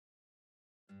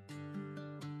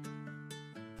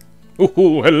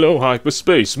Ooh, hello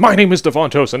hyperspace, my name is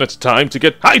Davontos and it's time to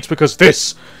get hyped because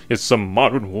this is some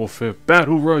Modern Warfare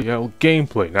Battle Royale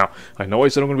gameplay. Now, I know I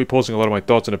said I'm going to be posting a lot of my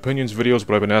thoughts and opinions videos,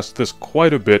 but I've been asked this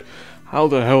quite a bit. How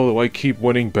the hell do I keep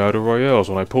winning Battle Royales?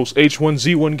 When I post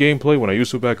H1Z1 gameplay, when I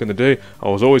used to back in the day, I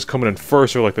was always coming in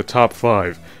first or like the top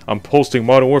 5. I'm posting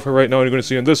Modern Warfare right now and you're going to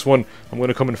see in this one, I'm going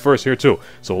to come in first here too.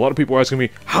 So a lot of people are asking me,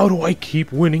 how do I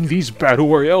keep winning these Battle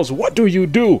Royales? What do you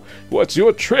do? What's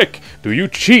your trick? Do you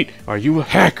cheat? Are you a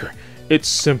hacker? It's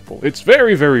simple. It's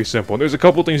very, very simple. And there's a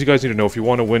couple things you guys need to know if you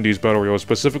want to win these Battle Royales,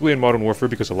 specifically in Modern Warfare,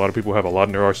 because a lot of people have a lot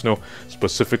in their arsenal,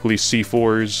 specifically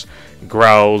C4s,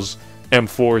 Growls,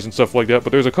 M4s and stuff like that,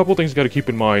 but there's a couple things you got to keep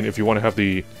in mind if you want to have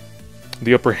the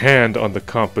upper hand on the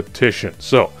competition.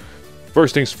 So,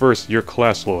 first things first, your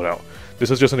class loadout.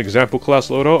 This is just an example class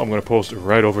loadout I'm going to post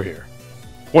right over here.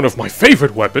 One of my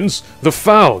favorite weapons, the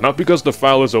FAL. Not because the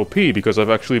FAL is OP, because I've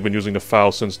actually been using the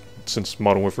FAL since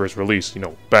Modern Warfare's release, you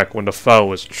know, back when the FAL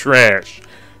was trash.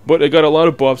 But it got a lot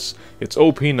of buffs, it's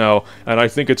OP now, and I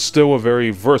think it's still a very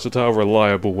versatile,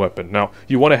 reliable weapon. Now,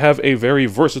 you want to have a very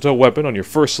versatile weapon on your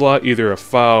first slot, either a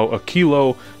FAL, a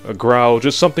Kilo, a Growl,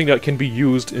 just something that can be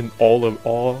used in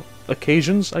all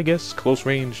occasions, I guess. Close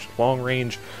range, long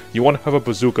range. You want to have a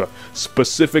bazooka,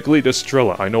 specifically the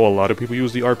Strela. I know a lot of people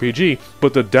use the RPG,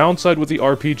 but the downside with the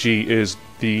RPG is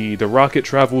the rocket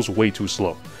travels way too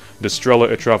slow. The Strela,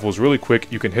 it travels really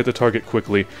quick, you can hit the target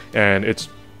quickly, and it's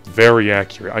very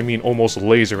accurate. I mean, almost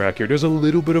laser accurate. There's a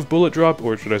little bit of bullet drop,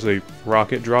 or should I say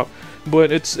rocket drop,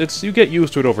 but it's you get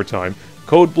used to it over time.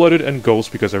 Cold-blooded and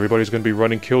Ghost, because everybody's going to be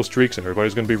running kill streaks, and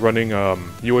everybody's going to be running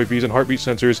UAVs and heartbeat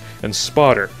sensors, and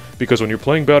Spotter, because when you're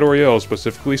playing Battle Royale,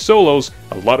 specifically solos,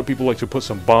 a lot of people like to put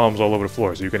some bombs all over the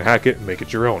floor, so you can hack it and make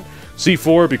it your own.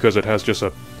 C4, because it has just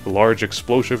a large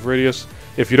explosive radius.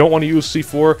 If you don't want to use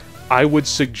C4, I would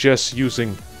suggest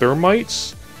using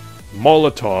Thermites,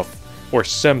 Molotov, or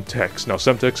Semtex. Now,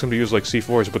 Semtex can be used like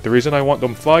C4s, but the reason I want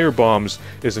them fire bombs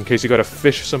is in case you gotta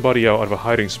fish somebody out of a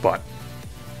hiding spot.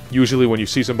 Usually when you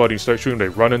see somebody and start shooting, they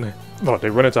run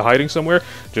into hiding somewhere,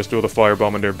 just throw the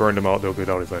firebomb in there, burn them out, they'll get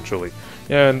out eventually.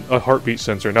 And a heartbeat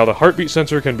sensor. Now, the heartbeat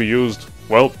sensor can be used,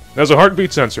 well, as a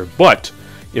heartbeat sensor, but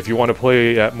if you want to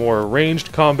play at more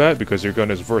ranged combat, because your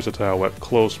gun is versatile at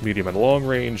close, medium, and long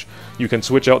range, you can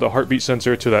switch out the heartbeat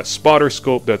sensor to that spotter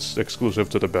scope that's exclusive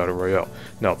to the Battle Royale.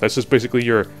 Now, this is basically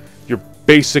your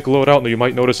basic loadout. Now, you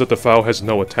might notice that the FAL has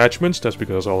no attachments. That's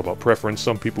because it's all about preference.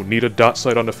 Some people need a dot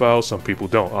sight on the FAL, some people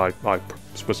don't. I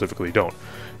specifically don't.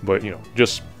 But, you know,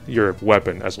 just your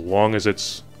weapon, as long as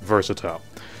it's versatile.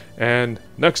 And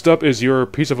next up is your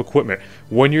piece of equipment.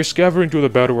 When you're scavenging through the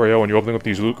Battle Royale and you're opening up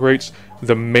these loot crates,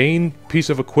 the main piece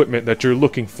of equipment that you're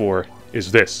looking for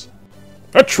is this.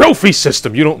 A trophy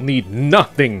system! You don't need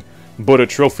nothing but a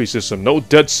trophy system. No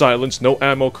dead silence, no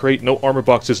ammo crate, no armor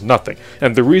boxes, nothing.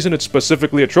 And the reason it's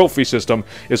specifically a trophy system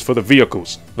is for the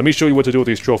vehicles. Let me show you what to do with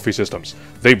these trophy systems.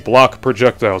 They block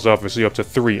projectiles, obviously up to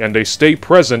 3, and they stay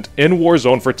present in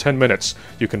Warzone for 10 minutes.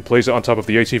 You can place it on top of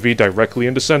the ATV directly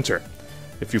in the center.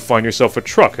 If you find yourself a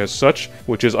truck as such,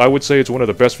 which is, I would say, it's one of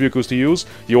the best vehicles to use,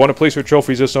 you want to place your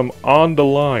trophy system on the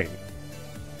line.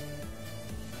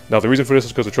 Now, the reason for this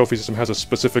is because the trophy system has a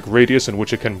specific radius in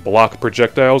which it can block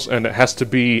projectiles, and it has to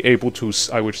be able to,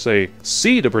 I would say,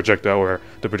 see the projectile, or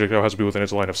the projectile has to be within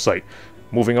its line of sight.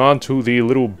 Moving on to the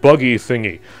little buggy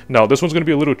thingy. Now, this one's going to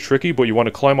be a little tricky, but you want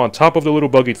to climb on top of the little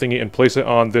buggy thingy and place it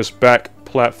on this back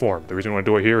platform. The reason I want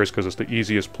to do it here is because it's the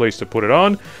easiest place to put it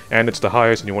on, and it's the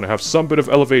highest, and you want to have some bit of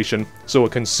elevation so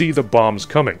it can see the bombs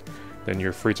coming. Then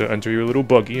you're free to enter your little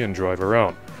buggy and drive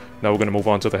around. Now we're going to move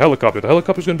on to the helicopter. The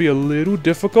helicopter's going to be a little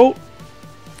difficult,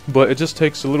 but it just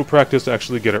takes a little practice to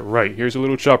actually get it right. Here's a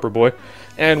little chopper boy.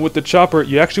 And with the chopper,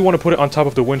 you actually want to put it on top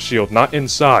of the windshield, not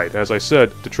inside. As I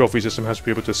said, the trophy system has to be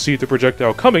able to see the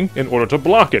projectile coming in order to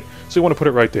block it. So you want to put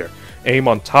it right there. Aim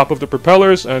on top of the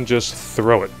propellers and just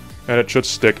throw it. And it should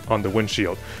stick on the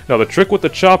windshield. Now, the trick with the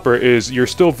chopper is you're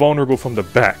still vulnerable from the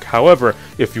back. However,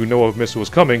 if you know a missile is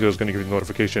coming, it's going to give you a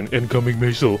notification, incoming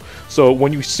missile. So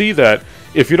when you see that,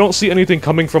 if you don't see anything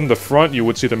coming from the front, you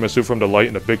would see the missile from the light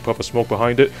and a big puff of smoke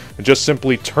behind it. And just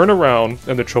simply turn around,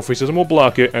 and the trophy system will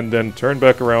block it, and then turn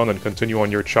back around and continue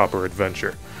on your chopper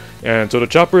adventure. And so the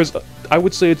chopper is, I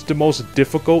would say it's the most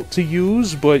difficult to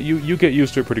use, but you get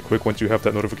used to it pretty quick once you have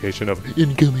that notification of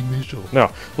incoming missile.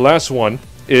 Now, last one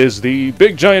is the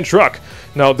big giant truck.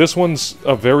 Now, this one's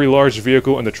a very large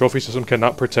vehicle, and the trophy system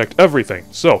cannot protect everything.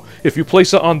 So, if you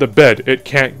place it on the bed, it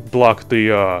can't block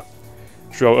the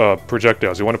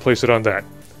projectiles. You want to place it on that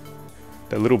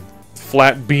little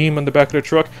flat beam on the back of the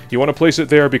truck. You want to place it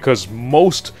there because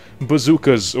most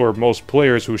bazookas, or most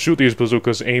players who shoot these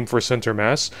bazookas, aim for center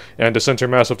mass, and the center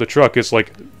mass of the truck is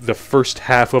like the first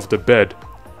half of the bed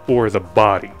or the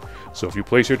body. So if you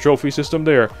place your trophy system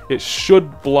there, it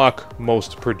should block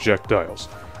most projectiles.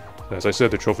 As I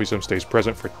said, the trophy system stays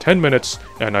present for 10 minutes,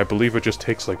 and I believe it just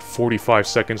takes like 45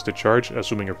 seconds to charge,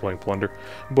 assuming you're playing Plunder.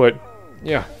 But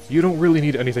yeah, you don't really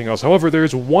need anything else. However,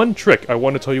 there's one trick I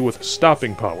want to tell you with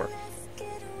stopping power.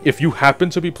 If you happen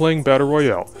to be playing Battle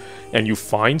Royale, and you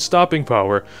find stopping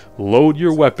power, load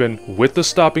your weapon with the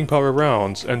stopping power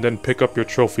rounds, and then pick up your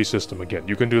trophy system again.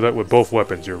 You can do that with both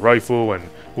weapons, your rifle and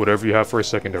whatever you have for a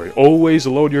secondary. Always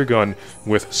load your gun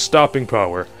with stopping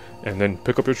power, and then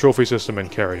pick up your trophy system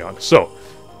and carry on. So,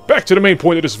 back to the main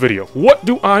point of this video. What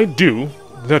do I do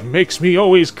that makes me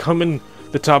always come in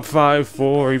the top 5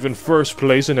 or even first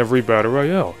place in every Battle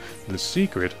Royale? The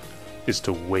secret is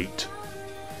to wait.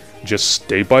 Just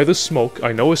stay by the smoke.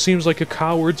 I know it seems like a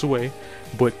coward's way,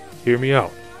 but hear me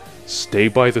out. Stay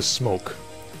by the smoke.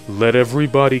 Let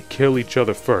everybody kill each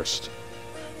other first.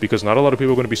 Because not a lot of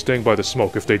people are going to be staying by the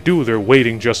smoke. If they do, they're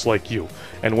waiting just like you.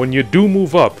 And when you do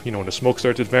move up, you know, when the smoke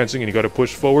starts advancing and you got to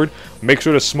push forward, make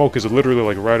sure the smoke is literally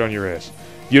like right on your ass.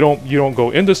 You don't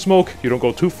go in the smoke, you don't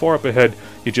go too far up ahead,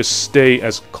 you just stay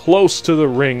as close to the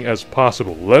ring as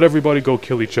possible. Let everybody go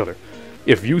kill each other.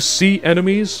 If you see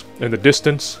enemies in the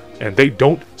distance and they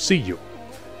don't see you,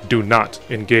 do not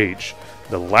engage.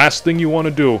 The last thing you want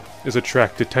to do is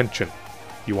attract attention.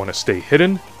 You want to stay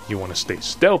hidden, you want to stay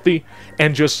stealthy,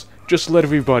 and just let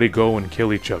everybody go and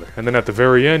kill each other. And then at the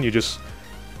very end, you just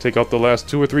take out the last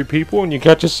 2 or 3 people and you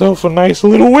got yourself a nice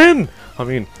little win! I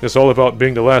mean, it's all about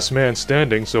being the last man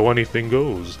standing, so anything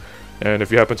goes. And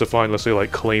if you happen to find, let's say,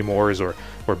 like claymores or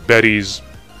Bettys,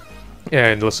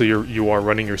 and let's say you are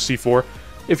running your C4,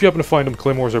 if you happen to find them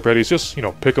claymores or Bettys, just, you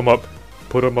know, pick them up,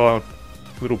 put them on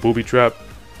a little booby trap,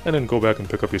 and then go back and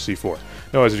pick up your C4.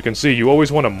 Now, as you can see, you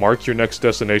always want to mark your next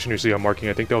destination. You see I'm marking,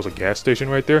 I think that was a gas station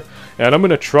right there. And I'm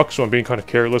in a truck, so I'm being kind of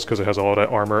careless because it has all that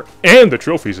armor and the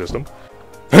trophy system.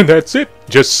 And that's it.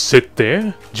 Just sit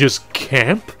there, just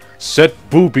camp, set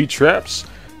booby traps,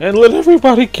 and let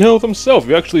everybody kill themselves.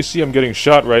 You actually see I'm getting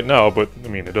shot right now, but, I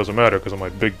mean, it doesn't matter because of my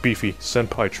big, beefy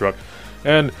senpai truck.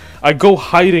 And I go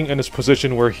hiding in this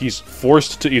position where he's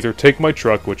forced to either take my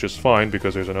truck, which is fine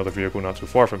because there's another vehicle not too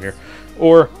far from here,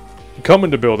 or come in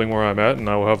the building where I'm at and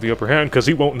I will have the upper hand because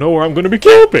he won't know where I'm going to be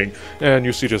camping. And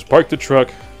you see, just park the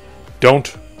truck,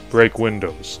 don't break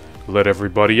windows. Let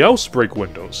everybody else break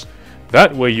windows.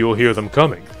 That way you'll hear them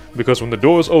coming. Because when the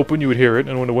doors open, you would hear it,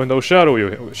 and when the windows shatter,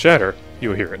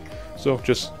 you'll hear it. So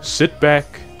just sit back,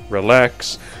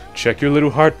 relax, check your little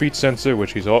heartbeat sensor,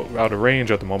 which he's all out of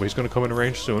range at the moment. He's going to come into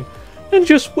range soon. And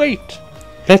just wait.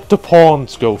 Let the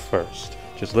pawns go first.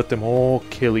 Just let them all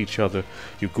kill each other.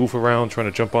 You goof around trying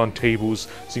to jump on tables,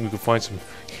 see if you can find some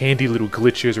handy little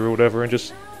glitches or whatever, and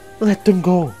just let them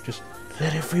go. Just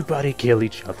let everybody kill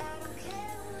each other.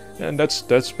 And that's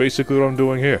basically what I'm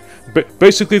doing here.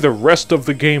 Basically, the rest of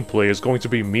the gameplay is going to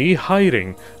be me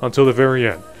hiding until the very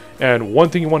end. And one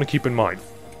thing you want to keep in mind.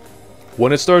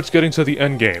 When it starts getting to the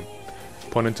end game,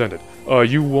 pun intended,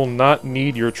 you will not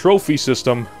need your trophy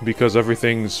system because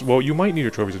everything's... Well, you might need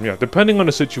your trophy system, yeah, depending on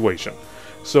the situation.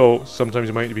 So, sometimes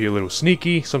you might be a little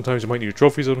sneaky, sometimes you might need your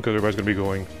trophy system because everybody's going to be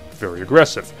going very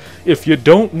aggressive. If you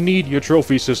don't need your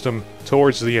trophy system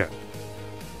towards the end,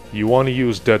 you want to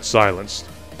use Dead Silence.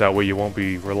 That way you won't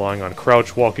be relying on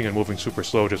crouch walking and moving super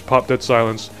slow. Just pop Dead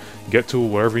Silence, get to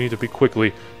wherever you need to be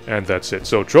quickly, and that's it.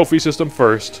 So trophy system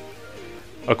first,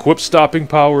 equip stopping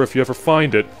power if you ever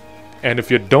find it, and if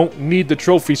you don't need the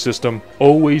trophy system,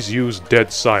 always use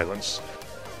Dead Silence.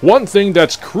 One thing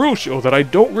that's crucial that I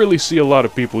don't really see a lot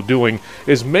of people doing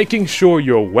is making sure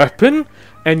your weapon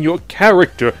and your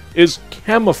character is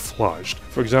camouflaged.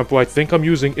 For example, I think I'm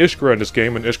using Ishkra in this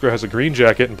game, and Ishkra has a green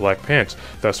jacket and black pants.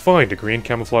 That's fine, the green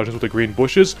camouflages with the green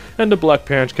bushes, and the black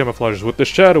pants camouflages with the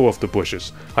shadow of the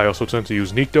bushes. I also tend to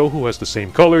use Nikto, who has the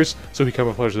same colors, so he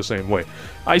camouflages the same way.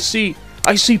 I see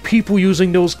people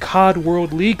using those COD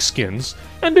World League skins,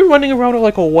 and they're running around with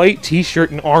like a white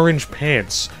t-shirt and orange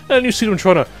pants. And you see them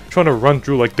trying to run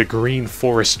through like the green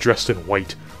forest dressed in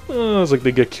white. It's like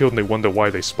they get killed and they wonder why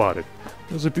they spotted.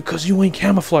 It's like, because you ain't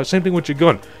camouflaged. Same thing with your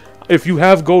gun. If you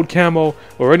have gold camo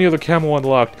or any other camo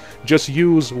unlocked, just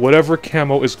use whatever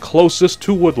camo is closest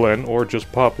to woodland, or just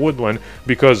pop woodland,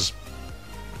 because,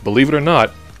 believe it or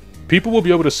not, people will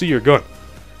be able to see your gun.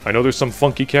 I know there's some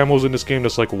funky camos in this game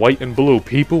that's like white and blue.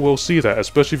 People will see that,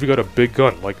 especially if you got a big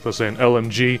gun, like let's say an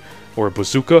LMG or a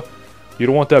bazooka. You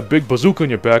don't want that big bazooka in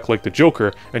your back like the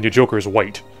Joker, and your Joker is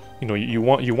white. You know, you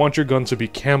want your gun to be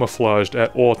camouflaged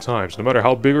at all times. No matter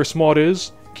how big or small it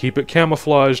is, keep it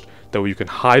camouflaged. That way you can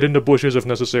hide in the bushes if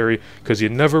necessary, because you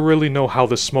never really know how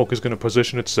the smoke is going to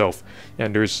position itself.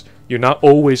 And you're not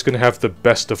always going to have the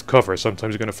best of cover.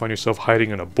 Sometimes you're going to find yourself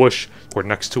hiding in a bush or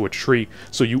next to a tree.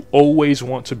 So you always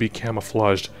want to be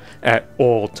camouflaged at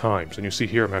all times. And you see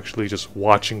here, I'm actually just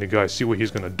watching the guy, see what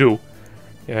he's going to do.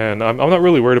 And I'm not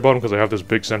really worried about him because I have this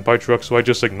big senpai truck, so I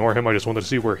just ignore him. I just wanted to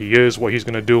see where he is, what he's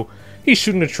going to do. He's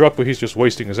shooting the truck, but he's just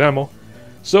wasting his ammo.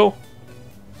 So,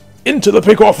 into the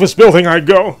big office building I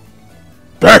go.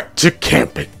 Back to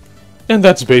camping. And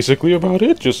that's basically about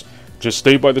it. Just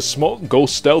stay by the smoke, go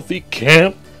stealthy,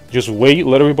 camp, just wait,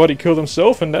 let everybody kill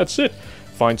themselves, and that's it.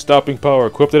 Find stopping power,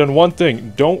 equip it, and one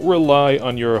thing, don't rely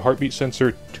on your heartbeat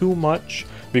sensor too much,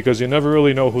 because you never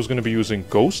really know who's going to be using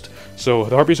Ghost. So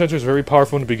the heartbeat sensor is very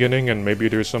powerful in the beginning, and maybe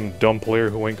there's some dumb player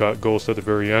who ain't got Ghost at the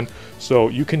very end. So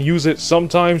you can use it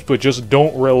sometimes, but just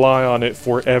don't rely on it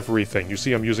for everything. You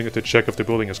see I'm using it to check if the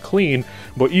building is clean,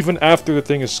 but even after the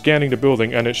thing is scanning the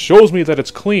building and it shows me that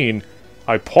it's clean,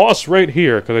 I pause right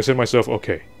here because I said to myself,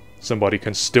 okay, somebody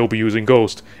can still be using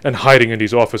Ghost and hiding in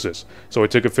these offices. So I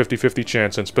take a 50-50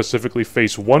 chance and specifically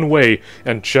face one way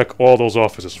and check all those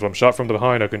offices. If I'm shot from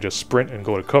behind, I can just sprint and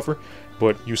go to cover.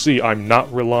 But you see, I'm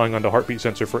not relying on the heartbeat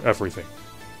sensor for everything.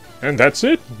 And that's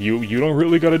it. You don't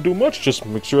really gotta do much. Just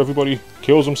make sure everybody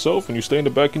kills himself and you stay in the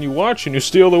back and you watch and you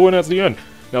steal the win at the end.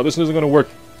 Now this isn't gonna work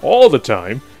all the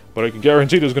time, but I can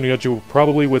guarantee this is gonna get you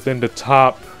probably within the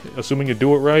top, assuming you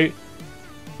do it right,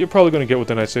 you're probably gonna get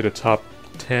within, I'd say, the top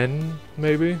 10,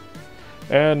 maybe?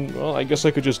 And, well, I guess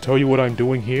I could just tell you what I'm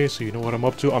doing here so you know what I'm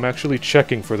up to. I'm actually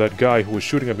checking for that guy who was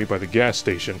shooting at me by the gas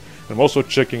station. I'm also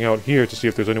checking out here to see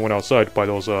if there's anyone outside by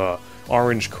those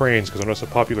orange cranes, because I know it's a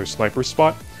popular sniper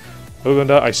spot. Other than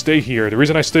that, I stay here. The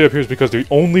reason I stay up here is because the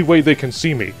only way they can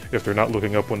see me, if they're not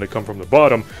looking up when they come from the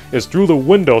bottom, is through the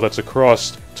window that's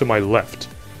across to my left.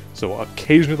 So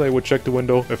occasionally I would check the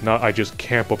window. If not, I just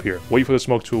camp up here. Wait for the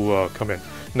smoke to come in.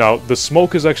 Now, the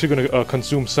smoke is actually going to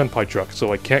consume Senpai truck,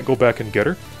 so I can't go back and get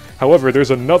her. However,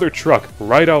 there's another truck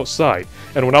right outside,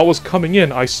 and when I was coming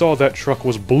in, I saw that truck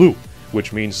was blue,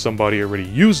 which means somebody already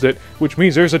used it, which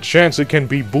means there's a chance it can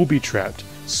be booby-trapped.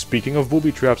 Speaking of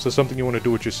booby-traps, that's something you want to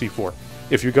do with your C4.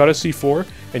 If you got a C4,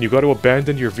 and you got to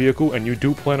abandon your vehicle, and you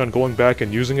do plan on going back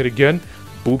and using it again,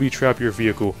 booby-trap your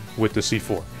vehicle with the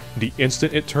C4. The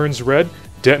instant it turns red,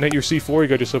 detonate your C4, you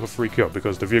got yourself a free kill,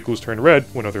 because the vehicles turn red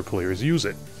when other players use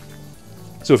it.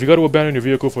 So if you got to abandon your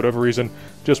vehicle for whatever reason,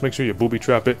 just make sure you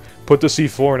booby-trap it. Put the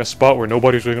C4 in a spot where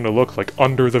nobody's really going to look, like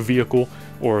under the vehicle,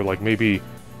 or like maybe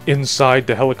inside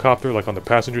the helicopter, like on the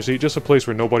passenger seat, just a place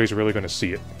where nobody's really going to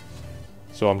see it.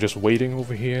 So I'm just waiting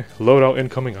over here. Loadout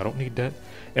incoming, I don't need that.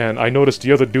 And I noticed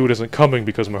the other dude isn't coming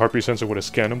because my heartbeat sensor would have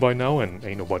scanned him by now, and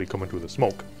ain't nobody coming through the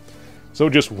smoke. So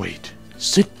just wait.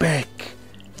 Sit back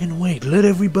and wait. Let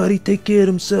everybody take care of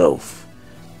themselves.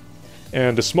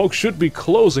 And the smoke should be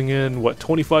closing in, what,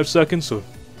 25 seconds? So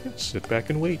sit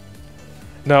back and wait.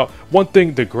 Now, one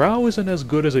thing, the Grau isn't as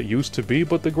good as it used to be,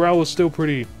 but the Grau is still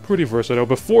pretty versatile.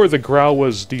 Before, the Grau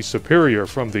was the superior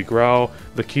from the Grau,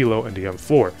 the Kilo, and the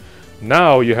M4.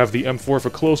 Now you have the M4 for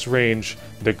close range,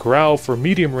 the Grau for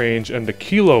medium range, and the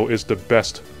Kilo is the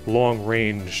best long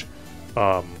range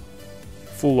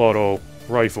full auto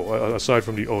rifle, aside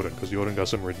from the Odin, because the Odin got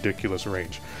some ridiculous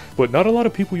range. But not a lot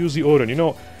of people use the Odin. You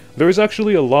know, there's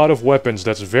actually a lot of weapons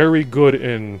that's very good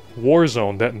in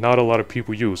Warzone that not a lot of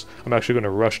people use. I'm actually going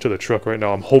to rush to the truck right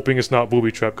now. I'm hoping it's not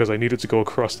booby trap because I need it to go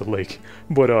across the lake.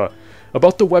 But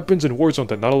about the weapons in Warzone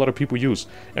that not a lot of people use,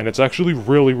 and it's actually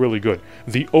really good.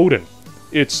 The Odin,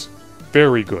 it's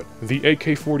very good. The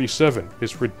AK-47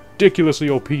 is ridiculously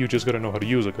OP, you just gotta know how to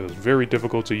use it because it's very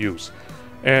difficult to use.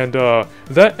 And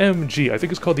that MG, I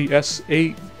think it's called the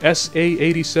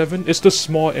SA-87. It's the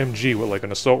small MG with like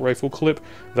an assault rifle clip.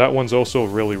 That one's also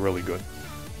really good.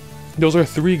 Those are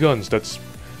 3 guns that's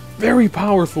very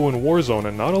powerful in Warzone,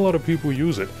 and not a lot of people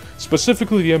use it.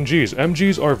 Specifically the MGs.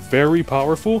 MGs are very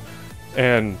powerful,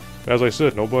 and as I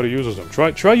said, nobody uses them.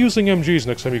 Try using MGs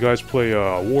next time you guys play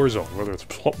Warzone. Whether it's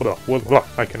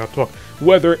I cannot talk.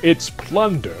 Whether it's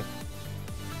Plunder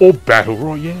or Battle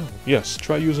Royale. Yes,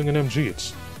 try using an MG.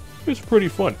 It's pretty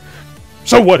fun.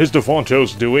 So what is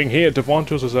Davontos doing here?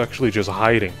 Davontos is actually just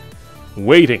hiding,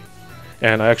 waiting.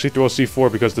 And I actually throw a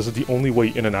C4 because this is the only way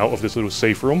in and out of this little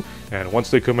safe room. And once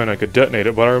they come in, I could detonate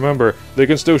it. But I remember, they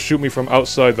can still shoot me from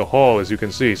outside the hall, as you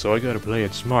can see. So I gotta play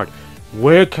it smart.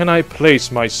 Where can I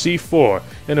place my C4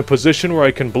 in a position where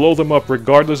I can blow them up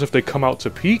regardless if they come out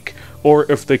to peek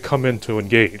or if they come in to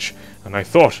engage? And I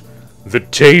thought, the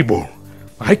table.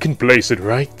 I can place it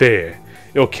right there.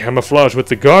 it'll camouflage with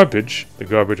the garbage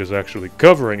is actually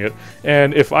covering it,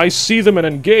 and if I see them and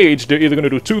engage, they're either going to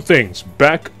do two things: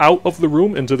 back out of the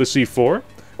room into the C4,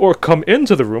 or come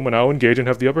into the room and I'll engage and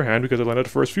have the upper hand because I landed the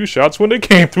first few shots when they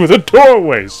came through the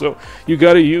doorway. So you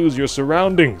gotta use your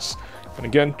surroundings. And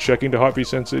again, checking the heartbeat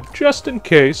sensor just in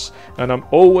case, and I'm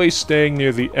always staying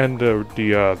near the end of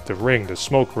the ring, the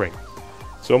smoke ring.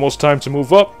 It's almost time to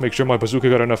move up, make sure my bazooka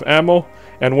got enough ammo,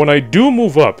 and when I do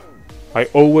move up, I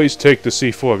always take the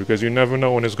C4 because you never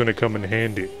know when it's going to come in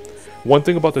handy. One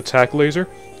thing about the tac laser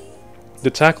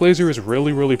is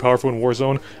really, really powerful in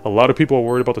Warzone. A lot of people are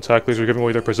worried about the tac laser giving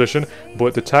away their position,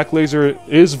 but the tac laser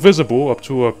is visible up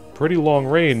to a pretty long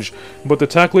range, but the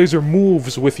tac laser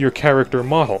moves with your character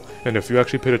model, and if you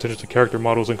actually paid attention to character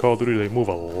models in Call of Duty, they move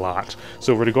a lot.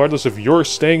 So regardless if you're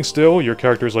staying still, your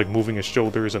character is like moving his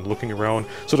shoulders and looking around,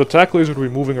 so the tac laser will be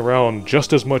moving around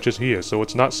just as much as he is, so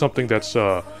it's not something that's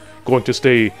going to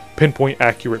stay pinpoint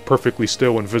accurate, perfectly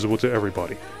still and visible to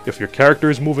everybody. If your character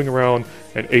is moving around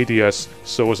and ADS,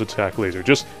 so is a tac laser.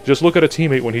 Just look at a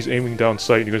teammate when he's aiming down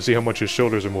sight and you can see how much his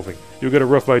shoulders are moving. You'll get a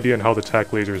rough idea on how the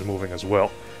tac laser is moving as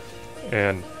well.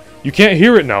 And you can't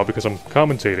hear it now because I'm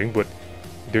commentating, but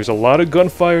there's a lot of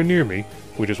gunfire near me,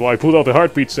 which is why I pulled out the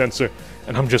heartbeat sensor,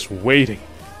 and I'm just waiting,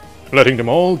 letting them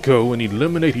all go and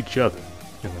eliminate each other.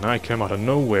 And then I come out of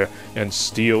nowhere and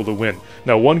steal the win.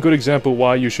 Now, one good example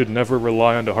why you should never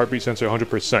rely on the heartbeat sensor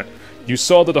 100%. You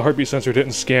saw that the heartbeat sensor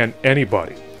didn't scan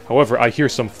anybody. However, I hear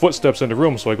some footsteps in the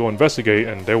room, so I go investigate,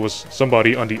 and there was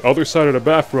somebody on the other side of the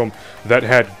bathroom that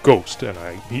had Ghost, and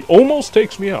he almost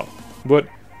takes me out. But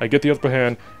I get the upper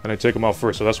hand, and I take him out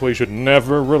first, so that's why you should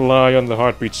never rely on the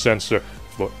heartbeat sensor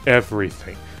for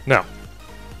everything. Now,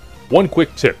 one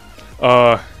quick tip.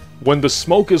 When the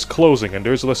smoke is closing, and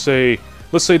there's, let's say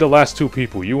the last two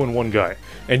people, you and one guy,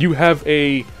 and you have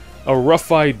a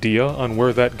rough idea on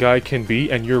where that guy can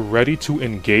be, and you're ready to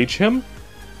engage him,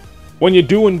 when you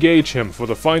do engage him for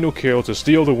the final kill to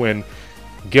steal the win,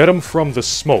 get him from the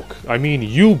smoke. I mean,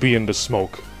 you be in the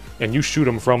smoke, and you shoot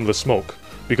him from the smoke.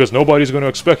 Because nobody's going to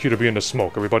expect you to be in the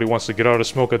smoke. Everybody wants to get out of the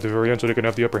smoke at the very end so they can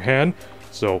have the upper hand.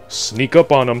 So sneak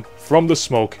up on him from the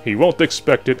smoke. He won't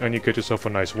expect it, and you get yourself a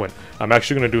nice win. I'm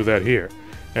actually going to do that here.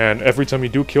 And every time you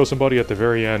do kill somebody at the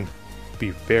very end,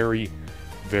 be very,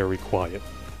 very quiet.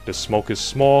 The smoke is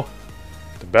small.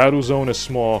 The battle zone is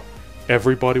small.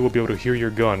 Everybody will be able to hear your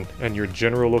gun and your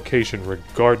general location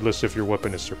regardless if your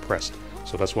weapon is suppressed.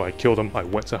 So that's why I killed him. I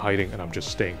went to hiding, and I'm just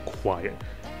staying quiet.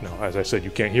 Now, as I said,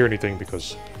 you can't hear anything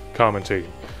because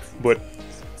commentating. But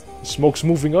smoke's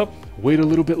moving up. Wait a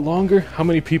little bit longer. How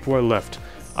many people are left?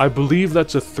 I believe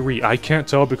that's a 3. I can't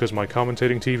tell because my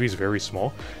commentating TV is very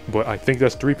small. But I think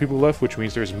that's 3 people left, which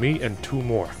means there's me and 2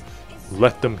 more.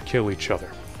 Let them kill each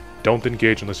other. Don't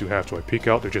engage unless you have to. I peek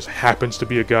out. There just happens to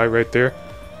be a guy right there.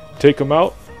 Take him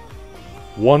out.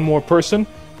 One more person.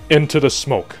 Into the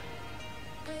smoke.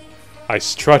 I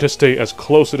try to stay as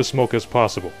close to the smoke as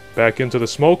possible. Back into the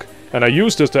smoke, and I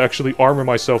use this to actually armor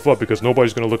myself up because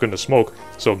nobody's going to look in the smoke.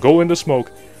 So go into smoke,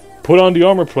 put on the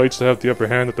armor plates to have the upper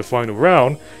hand at the final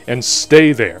round, and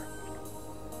stay there.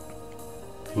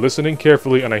 Listening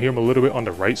carefully, and I hear him a little bit on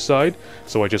the right side,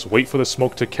 so I just wait for the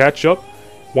smoke to catch up.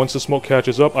 Once the smoke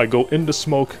catches up, I go into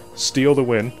smoke, steal the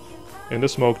win. In the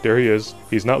smoke, there he is.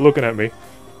 He's not looking at me.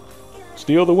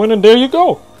 Steal the win, and there you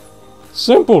go.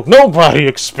 Simple. Nobody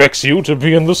expects you to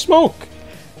be in the smoke.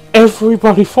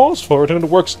 Everybody falls for it, and it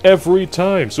works every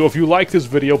time. So if you like this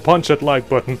video, punch that like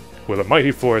button with a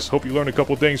mighty force. Hope you learned a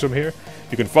couple things from here.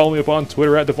 You can follow me up on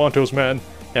Twitter at DavantosMan.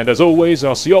 And as always,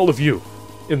 I'll see all of you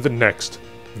in the next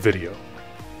video.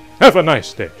 Have a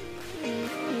nice day.